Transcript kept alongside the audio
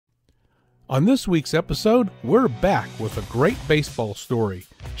On this week's episode, we're back with a great baseball story,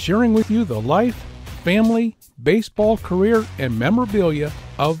 sharing with you the life, family, baseball career, and memorabilia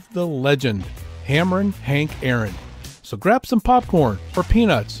of the legend, Hammerin Hank Aaron. So grab some popcorn or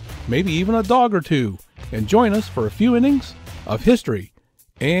peanuts, maybe even a dog or two, and join us for a few innings of history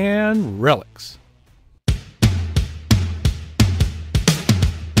and relics.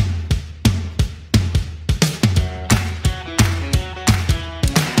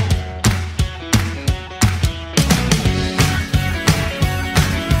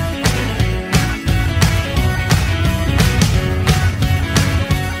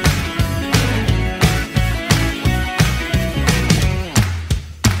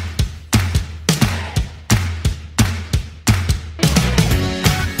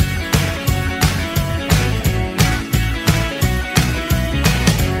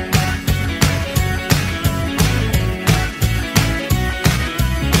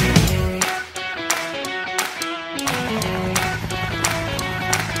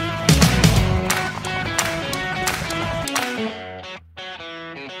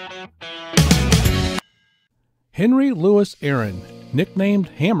 Henry Louis Aaron, nicknamed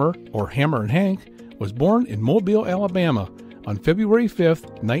Hammer or Hammerin Hank, was born in Mobile, Alabama on February 5,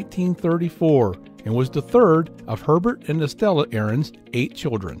 1934, and was the third of Herbert and Estella Aaron's 8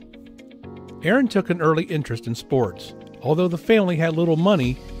 children. Aaron took an early interest in sports. Although the family had little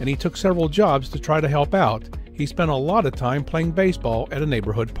money and he took several jobs to try to help out, he spent a lot of time playing baseball at a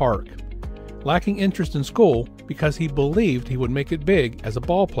neighborhood park. Lacking interest in school because he believed he would make it big as a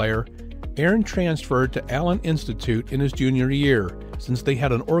ball player, Aaron transferred to Allen Institute in his junior year, since they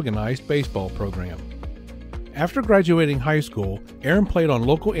had an organized baseball program. After graduating high school, Aaron played on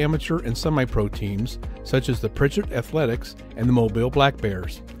local amateur and semi-pro teams, such as the Pritchard Athletics and the Mobile Black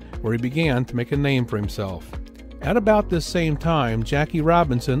Bears, where he began to make a name for himself. At about this same time, Jackie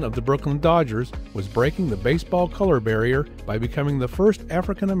Robinson of the Brooklyn Dodgers was breaking the baseball color barrier by becoming the first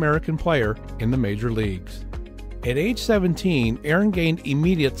African-American player in the major leagues. At age 17, Aaron gained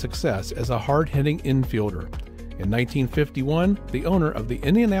immediate success as a hard-hitting infielder. In 1951, the owner of the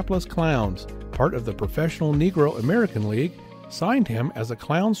Indianapolis Clowns, part of the Professional Negro American League, signed him as a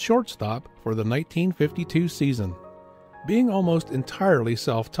Clowns shortstop for the 1952 season. Being almost entirely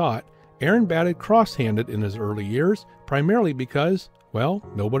self-taught, Aaron batted cross-handed in his early years, primarily because, well,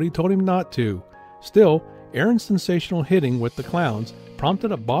 nobody told him not to. Still, Aaron's sensational hitting with the Clowns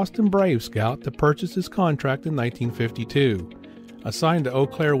prompted a Boston Braves scout to purchase his contract in 1952. Assigned to Eau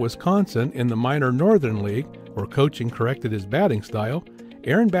Claire, Wisconsin in the minor Northern League, where coaching corrected his batting style,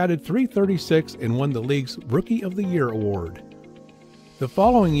 Aaron batted .336 and won the league's Rookie of the Year award. The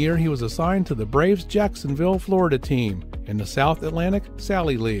following year, he was assigned to the Braves' Jacksonville, Florida team in the South Atlantic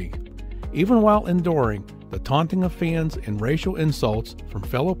Sally League. Even while enduring the taunting of fans and racial insults from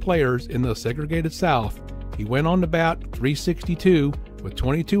fellow players in the segregated South, he went on to bat .362 with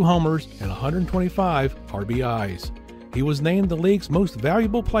 22 homers and 125 RBIs. He was named the league's most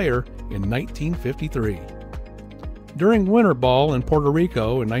valuable player in 1953. During winter ball in Puerto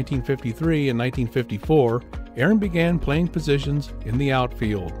Rico in 1953 and 1954, Aaron began playing positions in the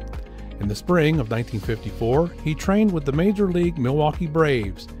outfield. In the spring of 1954, he trained with the Major League Milwaukee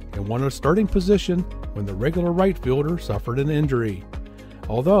Braves and won a starting position when the regular right fielder suffered an injury.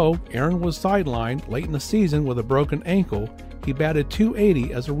 Although Aaron was sidelined late in the season with a broken ankle, he batted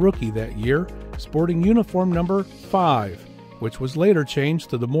 .280 as a rookie that year, sporting uniform number 5, which was later changed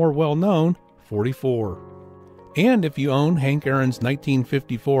to the more well-known 44. And if you own Hank Aaron's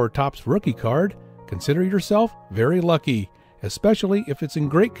 1954 Topps rookie card, consider yourself very lucky, especially if it's in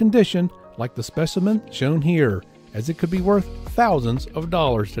great condition like the specimen shown here, as it could be worth thousands of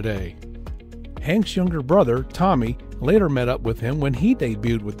dollars today. Hank's younger brother, Tommie, later met up with him when he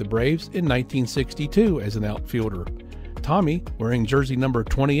debuted with the Braves in 1962 as an outfielder. Tommie, wearing jersey number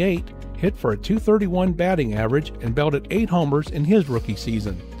 28, hit for a .231 batting average and belted 8 homers in his rookie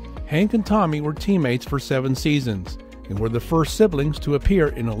season. Hank and Tommie were teammates for 7 seasons and were the first siblings to appear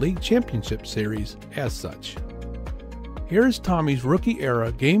in a league championship series as such. Here is Tommie's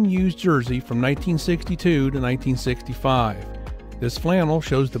rookie-era game-used jersey from 1962 to 1965. This flannel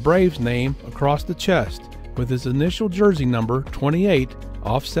shows the Braves name across the chest, with his initial jersey number 28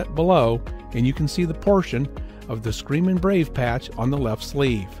 offset below, and you can see the portion of the Screamin' Brave patch on the left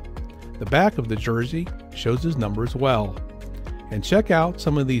sleeve. The back of the jersey shows his number as well. And check out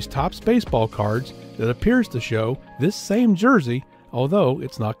some of these Topps baseball cards that appears to show this same jersey, although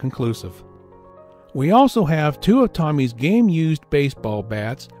it's not conclusive. We also have 2 of Tommie's game-used baseball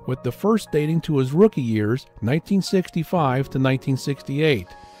bats, with the first dating to his rookie years, 1965 to 1968,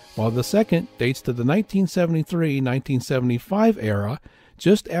 while the second dates to the 1973-1975 era,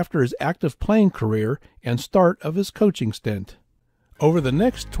 just after his active playing career and start of his coaching stint. Over the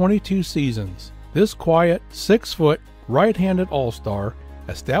next 22 seasons, this quiet, 6-foot, right-handed all-star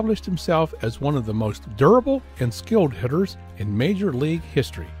established himself as one of the most durable and skilled hitters in Major League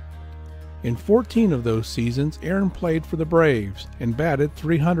history. In 14 of those seasons, Aaron played for the Braves and batted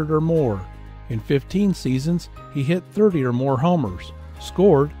 300 or more. In 15 seasons, he hit 30 or more homers,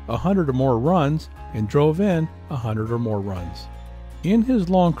 scored 100 or more runs, and drove in 100 or more runs. In his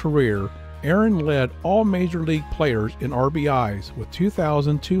long career, Aaron led all Major League players in RBIs with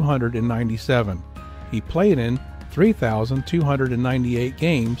 2,297. He played in 3,298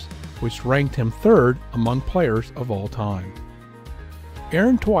 games, which ranked him third among players of all time.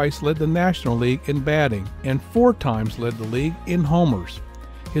 Aaron twice led the National League in batting and 4 times led the league in homers.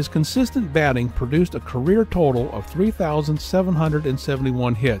 His consistent batting produced a career total of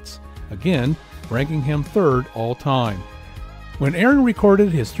 3,771 hits, again ranking him third all time. When Aaron recorded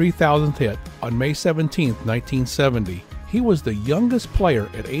his 3,000th hit on May 17, 1970, he was the youngest player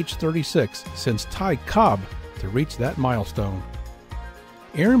at age 36 since Ty Cobb to reach that milestone.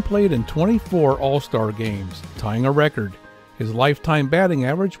 Aaron played in 24 All-Star games, tying a record. His lifetime batting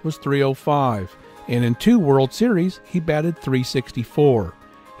average was .305, and in 2 World Series he batted .364.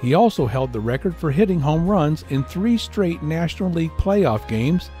 He also held the record for hitting home runs in 3 straight National League playoff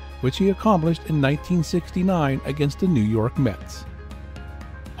games, which he accomplished in 1969 against the New York Mets.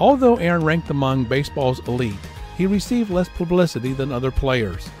 Although Aaron ranked among baseball's elite, he received less publicity than other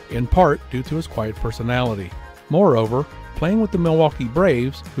players, in part due to his quiet personality. Moreover, playing with the Milwaukee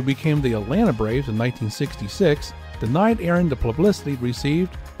Braves, who became the Atlanta Braves in 1966, denied Aaron the publicity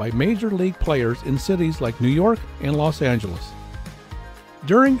received by Major League players in cities like New York and Los Angeles.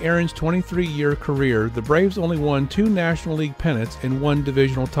 During Aaron's 23-year career, the Braves only won 2 National League pennants and 1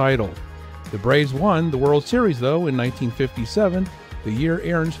 divisional title. The Braves won the World Series, though, in 1957, the year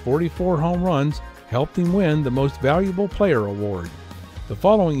Aaron's 44 home runs helped him win the Most Valuable Player award. The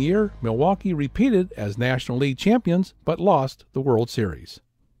following year, Milwaukee repeated as National League champions, but lost the World Series.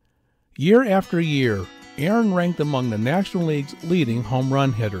 Year after year, Aaron ranked among the National League's leading home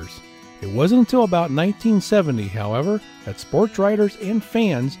run hitters. It wasn't until about 1970, however, that sports writers and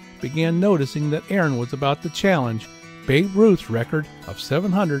fans began noticing that Aaron was about to challenge Babe Ruth's record of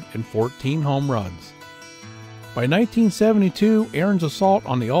 714 home runs. By 1972, Aaron's assault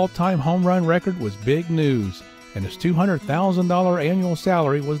on the all-time home run record was big news, and his $200,000 annual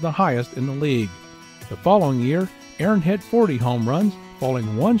salary was the highest in the league. The following year, Aaron hit 40 home runs,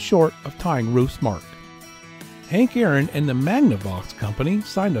 falling 1 short of tying Ruth's mark. Hank Aaron and the Magnavox Company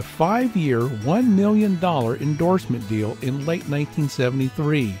signed a 5-year, $1 million endorsement deal in late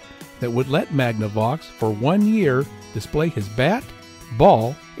 1973 that would let Magnavox, for 1 year, display his bat,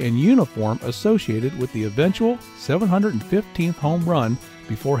 ball, and uniform associated with the eventual 715th home run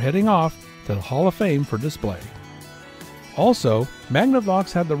before heading off to the Hall of Fame for display. Also,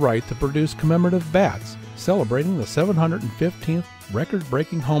 Magnavox had the right to produce commemorative bats celebrating the 715th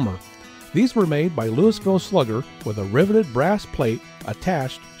record-breaking homer. These were made by Louisville Slugger with a riveted brass plate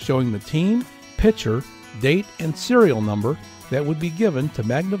attached showing the team, pitcher, date, and serial number that would be given to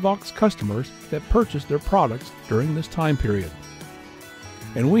Magnavox customers that purchased their products during this time period.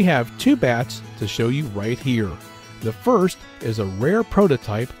 And we have 2 bats to show you right here. The first is a rare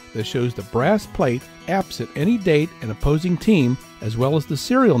prototype that shows the brass plate absent any date and opposing team, as well as the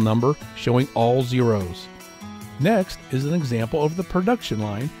serial number showing all zeros. Next is an example of the production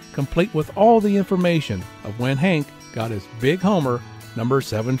line, complete with all the information of when Hank got his big homer, number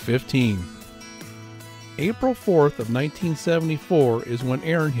 715. April 4th of 1974 is when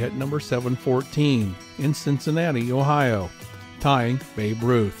Aaron hit number 714 in Cincinnati, Ohio, tying Babe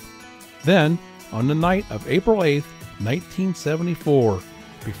Ruth. Then, on the night of April 8th, 1974,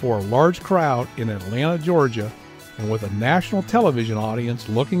 before a large crowd in Atlanta, Georgia, and with a national television audience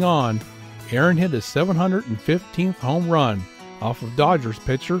looking on, Aaron hit his 715th home run off of Dodgers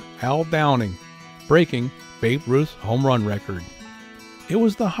pitcher Al Downing, breaking Babe Ruth's home run record. It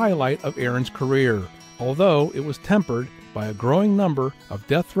was the highlight of Aaron's career, although it was tempered by a growing number of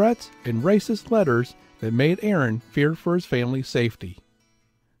death threats and racist letters that made Aaron fear for his family's safety.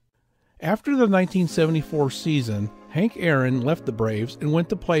 After the 1974 season, Hank Aaron left the Braves and went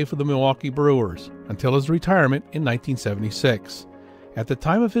to play for the Milwaukee Brewers until his retirement in 1976. At the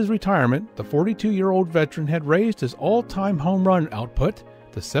time of his retirement, the 42-year-old veteran had raised his all-time home run output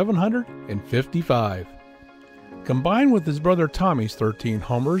to 755. Combined with his brother Tommie's 13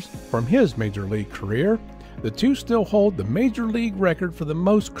 homers from his Major League career, the two still hold the Major League record for the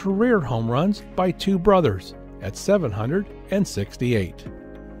most career home runs by 2 brothers at 768.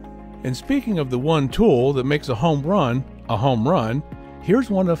 And speaking of the one tool that makes a home run,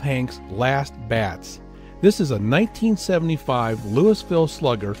 Here's one of Hank's last bats. This is a 1975 Louisville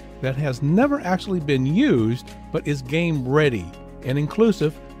Slugger that has never actually been used, but is game ready, and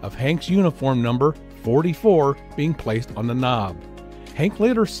inclusive of Hank's uniform number 44 being placed on the knob. Hank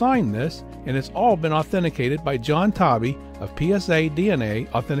later signed this, and it's all been authenticated by John Tommie of PSA DNA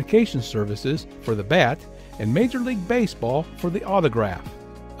Authentication Services for the bat and Major League Baseball for the autograph.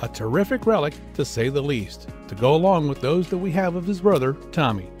 A terrific relic, to say the least, to go along with those that we have of his brother,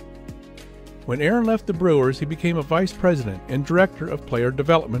 Tommie. When Aaron left the Brewers, he became a vice president and director of player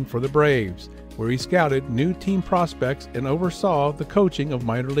development for the Braves, where he scouted new team prospects and oversaw the coaching of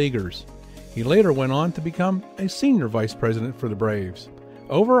minor leaguers. He later went on to become a senior vice president for the Braves.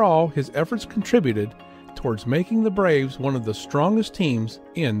 Overall, his efforts contributed towards making the Braves one of the strongest teams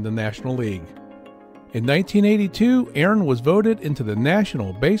in the National League. In 1982, Aaron was voted into the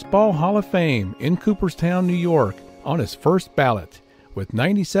National Baseball Hall of Fame in Cooperstown, New York, on his first ballot, with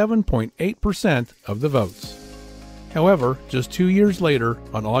 97.8% of the votes. However, just 2 years later,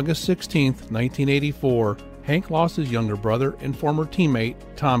 on August 16, 1984, Hank lost his younger brother and former teammate,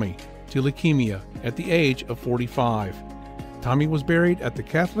 Tommie, to leukemia at the age of 45. Tommie was buried at the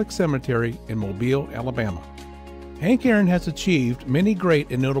Catholic Cemetery in Mobile, Alabama. Hank Aaron has achieved many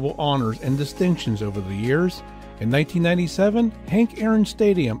great and notable honors and distinctions over the years. In 1997, Hank Aaron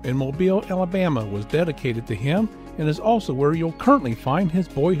Stadium in Mobile, Alabama was dedicated to him and is also where you'll currently find his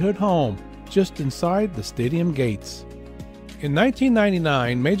boyhood home, just inside the stadium gates. In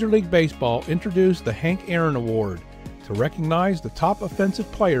 1999, Major League Baseball introduced the Hank Aaron Award to recognize the top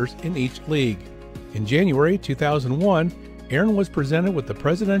offensive players in each league. In January 2001, Aaron was presented with the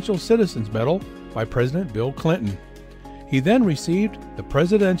Presidential Citizens Medal by President Bill Clinton. He then received the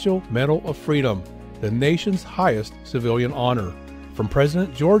Presidential Medal of Freedom, the nation's highest civilian honor, from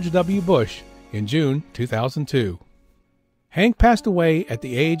President George W. Bush in June 2002. Hank passed away at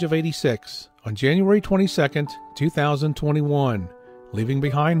the age of 86 on January 22, 2021, leaving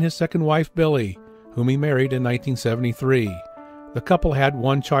behind his second wife, Billie, whom he married in 1973. The couple had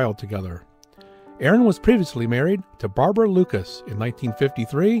one child together. Aaron was previously married to Barbara Lucas in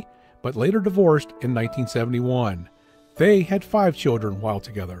 1953, but later divorced in 1971. They had 5 children while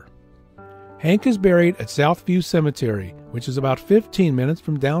together. Hank is buried at Southview Cemetery, which is about 15 minutes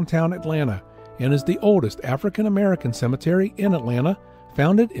from downtown Atlanta, and is the oldest African-American cemetery in Atlanta,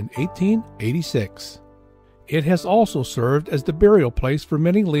 founded in 1886. It has also served as the burial place for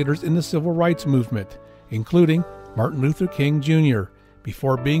many leaders in the civil rights movement, including Martin Luther King Jr.,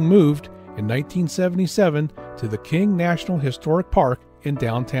 before being moved in 1977 to the King National Historic Park in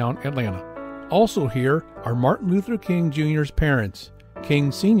downtown Atlanta. Also here are Martin Luther King Jr.'s parents,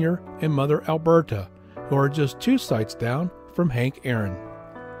 King Sr. and Mother Alberta, who are just 2 sites down from Hank Aaron.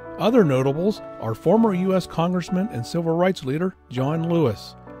 Other notables are former U.S. Congressman and Civil Rights leader John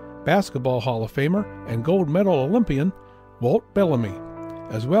Lewis, Basketball Hall of Famer and gold medal Olympian Walt Bellamy,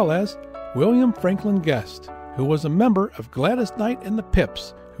 as well as William Franklin Guest, who was a member of Gladys Knight and the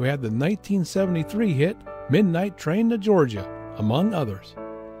Pips, who had the 1973 hit Midnight Train to Georgia, among others.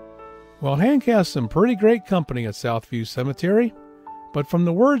 Well, Hank has some pretty great company at Southview Cemetery, but from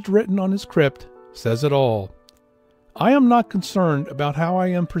the words written on his crypt says it all. I am not concerned about how I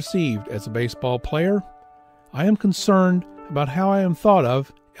am perceived as a baseball player. I am concerned about how I am thought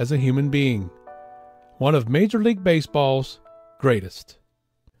of as a human being. One of Major League Baseball's greatest.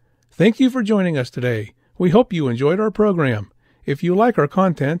 Thank you for joining us today. We hope you enjoyed our program. If you like our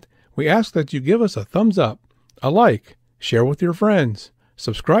content, we ask that you give us a thumbs up, a like, share with your friends,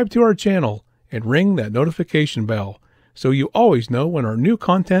 subscribe to our channel, and ring that notification bell so you always know when our new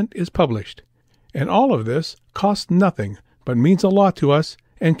content is published. And all of this costs nothing, but means a lot to us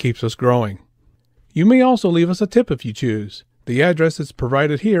and keeps us growing. You may also leave us a tip if you choose. The address is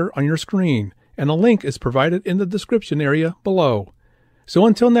provided here on your screen, and a link is provided in the description area below. So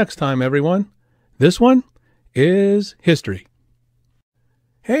until next time, everyone, this one is history.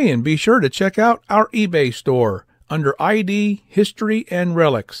 Hey, and be sure to check out our eBay store under ID History and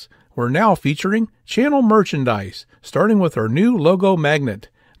Relics. We're now featuring channel merchandise, starting with our new logo magnet.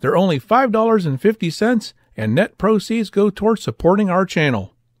 They're only $5.50, and net proceeds go towards supporting our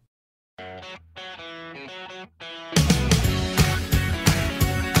channel.